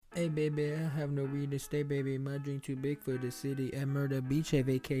Hey baby, I have no reason to stay, baby. My drink too big for the city. At Murder Beach a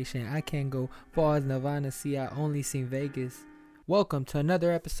vacation. I can't go far as Nirvana. See, I only seen Vegas. Welcome to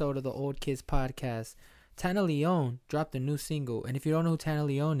another episode of the Old Kids Podcast. Tanna Leone dropped a new single, and if you don't know who Tanna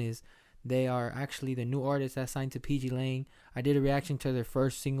Leone is, they are actually the new artist that signed to pgLang. I did a reaction to their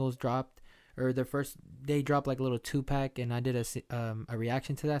first singles dropped, or their first they dropped like a little 2-pack, and I did a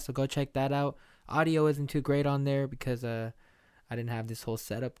reaction to that. So go check that out. Audio isn't too great on there because I didn't have this whole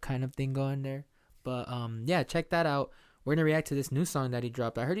setup kind of thing going there. But yeah, check that out. We're gonna react to this new song that he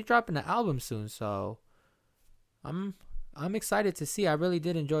dropped. I heard he dropping an album soon, so I'm excited to see. I really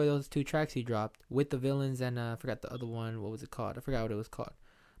did enjoy those 2 tracks he dropped with the villains, and I forgot the other one. What was it called? I forgot what it was called.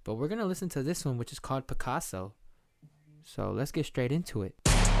 But we're gonna listen to this one, which is called Picasso. So let's get straight into it.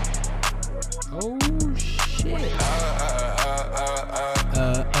 Oh shit.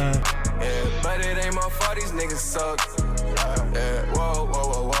 Yeah, but it ain't my fault, these niggas suck. Yeah, whoa.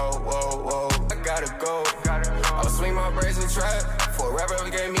 I gotta go. I'll swing my braids and trap. For a rapper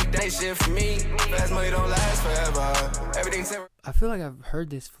gave me that shit for me. Fast money don't last forever. Everything's temporary. I feel like I've heard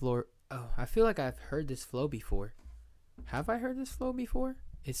this floor. Oh, I feel like I've heard this flow before. Have I heard this flow before?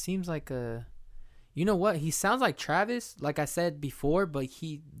 It seems like a. You know what? He sounds like Travis, like I said before, but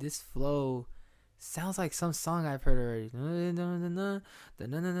this flow sounds like some song I've heard already.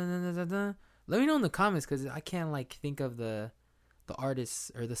 Let me know in the comments, because I can't like think of the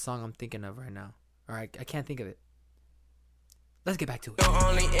artist or the song I'm thinking of right now. Or I can't think of it. Let's get back to it. Your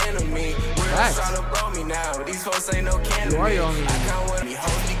only enemy. We're trying to blow me now. These folks ain't no candy. You are your only enemy. I can't win me.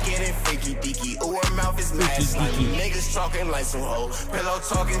 Hoes be getting freaky deaky. Ooh, her mouth is mad slimy. Niggas talking like some hoes. Pillow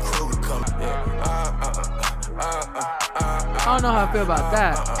talking crew come. I don't know how I feel about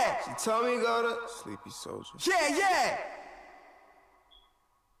that. She told me go to Sleepy Soldier. Yeah.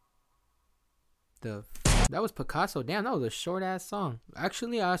 That was Picasso. Damn, that was a short ass song.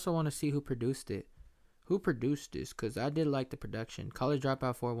 Actually, I also want to see who produced it. Who produced this? Because I did like the production. College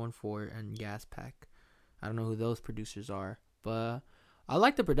Dropout 414 and Gas Pack. I don't know who those producers are, but I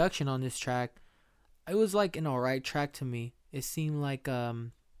like the production on this track. It was like an alright track to me. It seemed like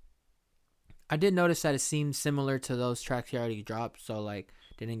I did notice that it seemed similar to those tracks he already dropped. So like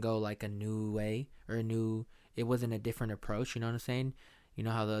didn't go like a new way or it wasn't a different approach. You know what I'm saying? You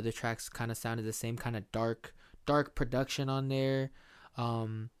know how the other tracks kind of sounded the same, kind of dark production on there.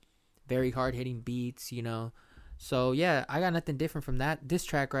 Very hard hitting beats, you know. So yeah, I got nothing different from this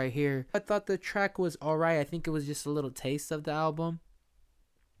track right here. I thought the track was alright. I think it was just a little taste of the album.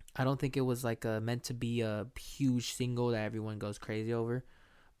 I don't think it was like meant to be a huge single that everyone goes crazy over.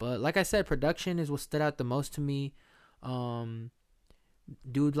 But like I said, production is what stood out the most to me.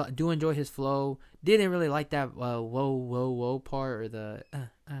 Do enjoy his flow. Didn't really like that whoa part, or the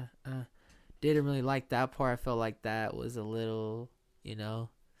didn't really like that part. I felt like that was a little, you know,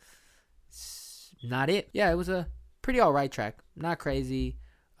 not it. Yeah, it was a pretty alright track. Not crazy.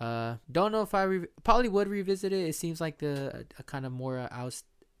 Don't know if I probably would revisit it. It seems like a kind of more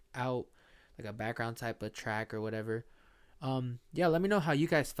out like a background type of track or whatever. Yeah, let me know how you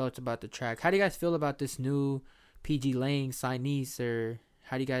guys felt about the track. How do you guys feel about this new pgLang signees, or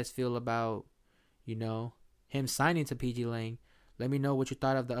how do you guys feel about, you know, him signing to pgLang? Let me know what you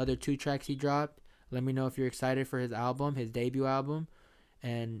thought of the other 2 tracks he dropped. Let me know if you're excited for his album, his debut album.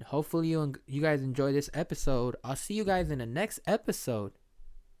 And hopefully you guys enjoy this episode. I'll see you guys in the next episode.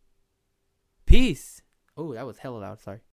 Peace. Oh, that was hella loud. Sorry.